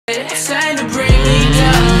pretend to bring me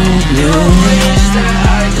down. You wish that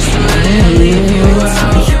I just wouldn't leave you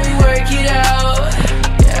out. Can we work it out?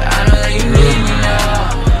 Yeah, I know that you need me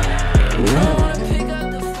now. You don't wanna pick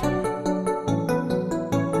up the phone.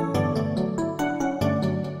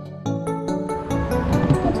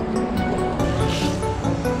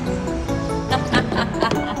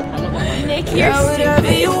 Nick, you're Yeah, whatever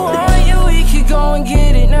stupid. you want, yeah, we could go and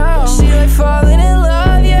get it now. She like falling in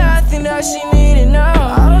love, yeah, I think that she need it now.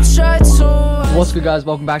 I don't try to. What's good, guys?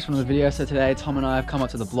 Welcome back to another video. So today Tom and I have come up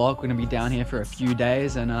to the block. We're gonna be down here for a few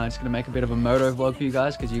days and just gonna make a bit of a moto vlog for you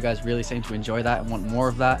guys because you guys really seem to enjoy that and want more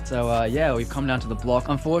of that. So yeah, we've come down to the block.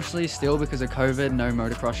 Unfortunately, still because of COVID, no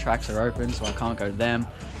motocross tracks are open, so I can't go to them.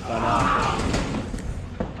 But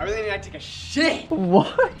I really need to take a shit.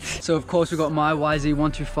 what? So of course we've got my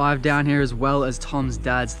YZ125 down here as well as Tom's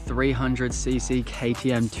dad's 300cc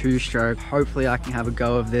KTM 2-stroke. Hopefully I can have a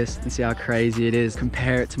go of this and see how crazy it is,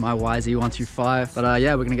 compare it to my YZ125. But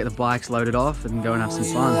yeah, we're gonna get the bikes loaded off and go and have some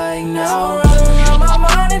fun. Like now, around my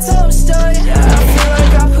mind until I'm stuck. I feel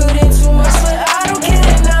like I put in too much, but I don't get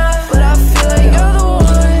enough. But I feel like you're the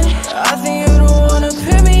one. I think you're the one to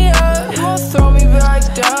pick me up. You won't throw me back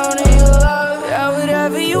down in your love. Yeah,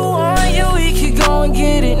 whatever you want, yeah, we could go and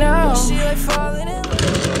get it now. She like falling in love.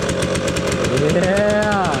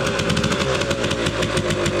 Yeah!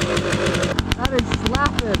 That is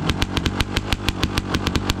slapping!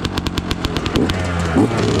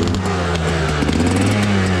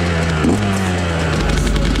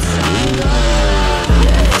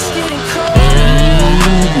 It's getting cold.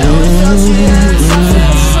 And without you, yeah, it's not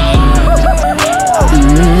feeling so good.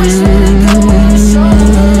 I wish we could go when it's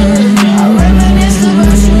over. I reminisce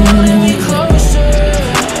about you holding me closer.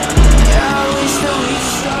 Yeah, I wish that we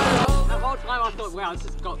could start over. The whole time I thought, wow, this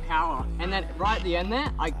has got power. And then right at the end there,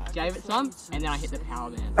 I gave it some, and then I hit the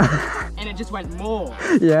power band. And it just went more.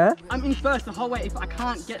 Yeah? I'm in first the whole way. If I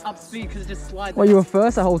can't get up speed because it just slides. Well, you were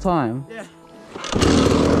first the whole time? Yeah.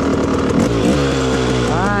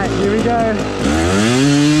 Alright, here we go.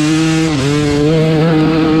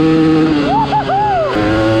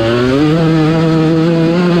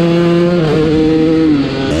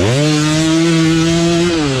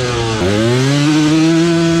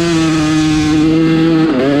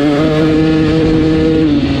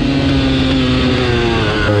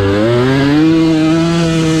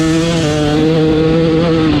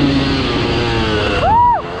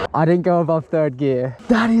 I didn't go above third gear.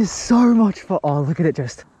 That is so much fun. Oh, look at it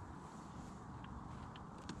just.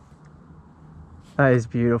 That is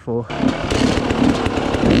beautiful. Oh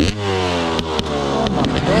my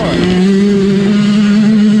God.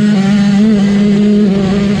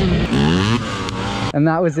 And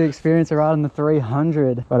that was the experience of riding the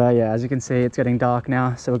 300. But yeah, as you can see, it's getting dark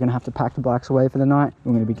now. So we're gonna have to pack the bikes away for the night.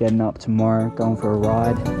 We're gonna be getting up tomorrow, going for a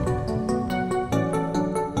ride.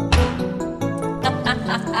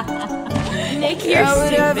 Nick, you're Yeah,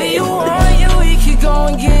 whatever stupid. you want, yeah, we could go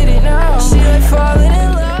and get it now. She like falling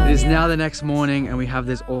in love. It is now the next morning and we have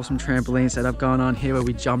this awesome trampoline setup going on here where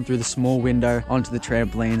we jump through the small window onto the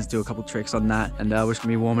trampolines, do a couple tricks on that, and we're just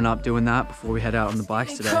gonna be warming up doing that before we head out on the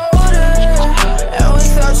bikes today. Colder, and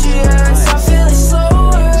without you, yeah, it's not feeling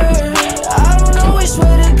slower. I don't know which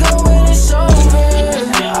way to go when it's over.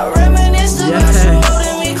 I reminisce about you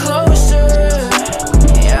holding me closer.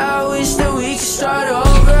 Yeah, I wish that we could start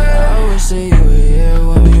over. I wish that you were here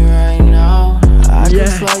with me right now. I could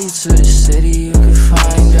fly you to the city, you could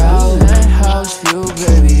find out that house view,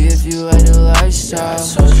 baby, if you like the lifestyle. I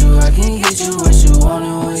told you I can get you what you want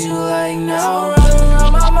and what you like now.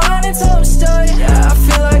 Around my mind until I'm stuck. Yeah, I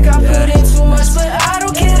feel like I put in too much, but I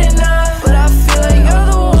don't get enough. But I feel like you're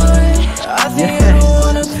the one. I think you're the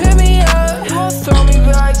one to pick me up. You won't throw me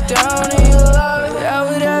back down in your love. Yeah,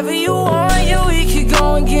 whatever you want, yeah, we could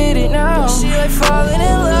go and get it now. She like falling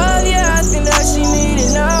in love, yeah, I think that she need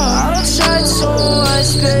it now. I don't try too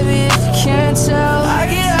much, baby, if you can't tell. I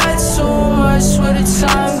get high too much where the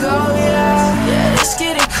time go, yeah. Yeah, it's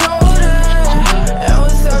getting colder. And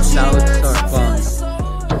without you, That was yeah, so it's not fun. feeling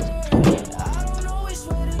slower. I don't know which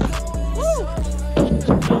way to go.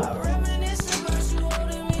 I reminisce about you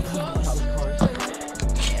holding me close.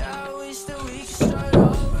 Yeah, I wish that we could start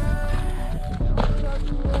over.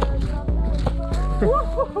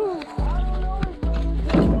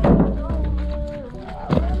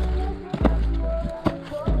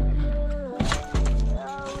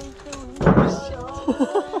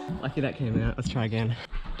 Lucky that came out. Let's try again.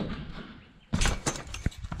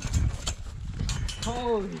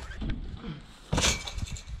 Holy.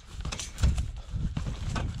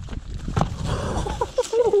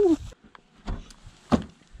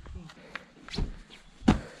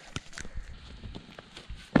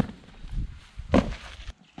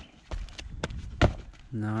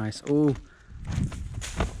 Nice. Ooh.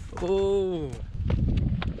 Ooh.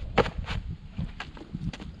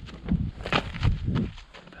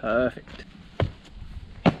 Perfect.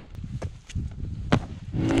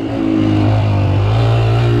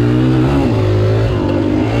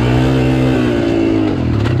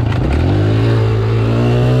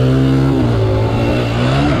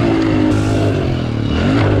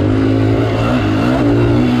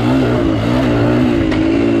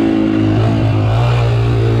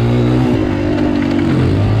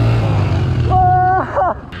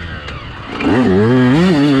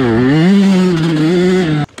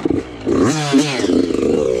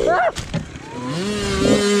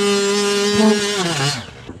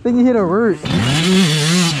 I think you hit a root.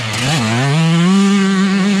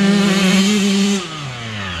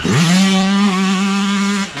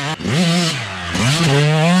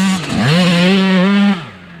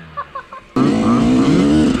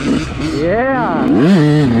 Yeah.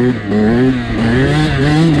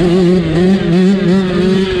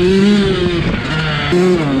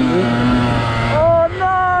 Oh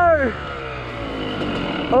no!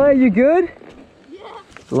 Oh, are you good? Yeah.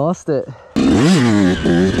 Lost it.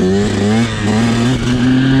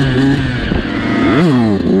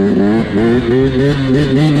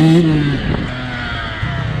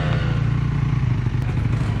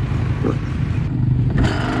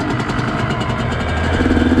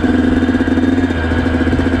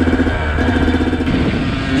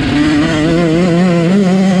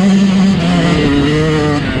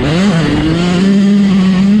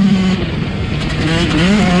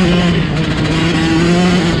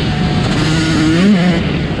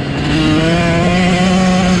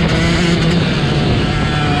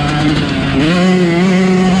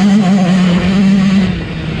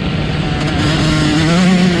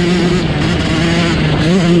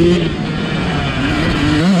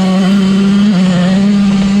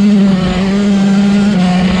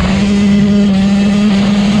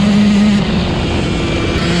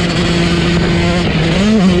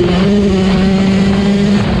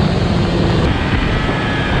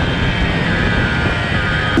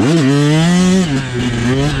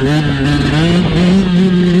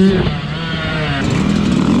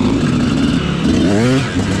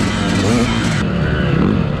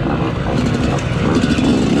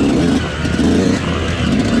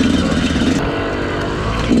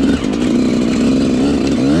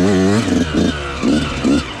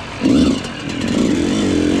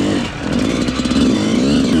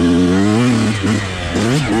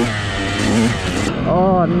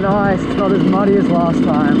 Oh, nice. It's not as muddy as last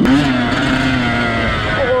time.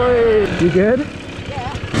 Oi. You good?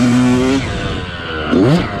 Yeah.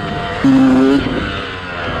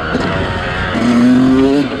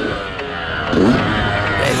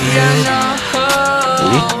 Baby, I know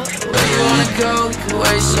where you wanna go. We can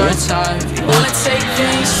waste our time. You wanna take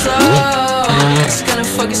things slow. It's gonna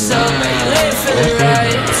fuck us up, but you ain't feeling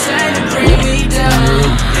right. It's time to bring me down.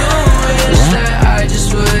 You wish that I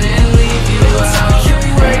just wouldn't leave you out. Can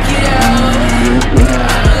we work it out?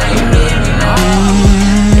 I know that you need me now.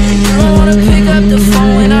 You don't wanna pick up the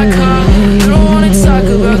phone when I call. You don't wanna talk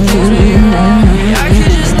about things when you're wrong. I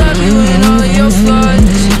could just love you in all of your flaws.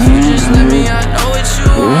 If you just let me, I know what you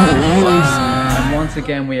want. And once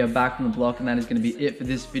again, we are back from the block, and that is going to be it for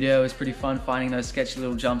this video. It was pretty fun finding those sketchy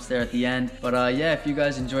little jumps there at the end. But yeah, if you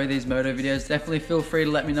guys enjoy these moto videos, definitely feel free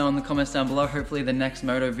to let me know in the comments down below. Hopefully the next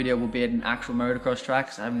moto video will be at an actual motocross track,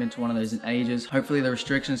 because I haven't been to one of those in ages. Hopefully the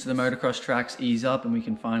restrictions to the motocross tracks ease up and we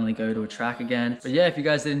can finally go to a track again. But yeah, if you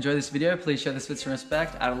guys did enjoy this video, please show this with some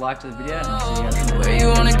respect, add a like to the video, and I'll see you guys in the next Where you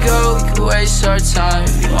wanna go, we can waste our time.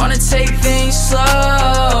 If you wanna take things slow,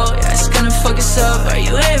 yeah, it's gonna fuck us up, but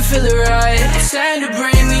you ain't feeling right. It's time to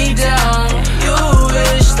bring me down. You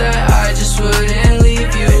wish that I just wouldn't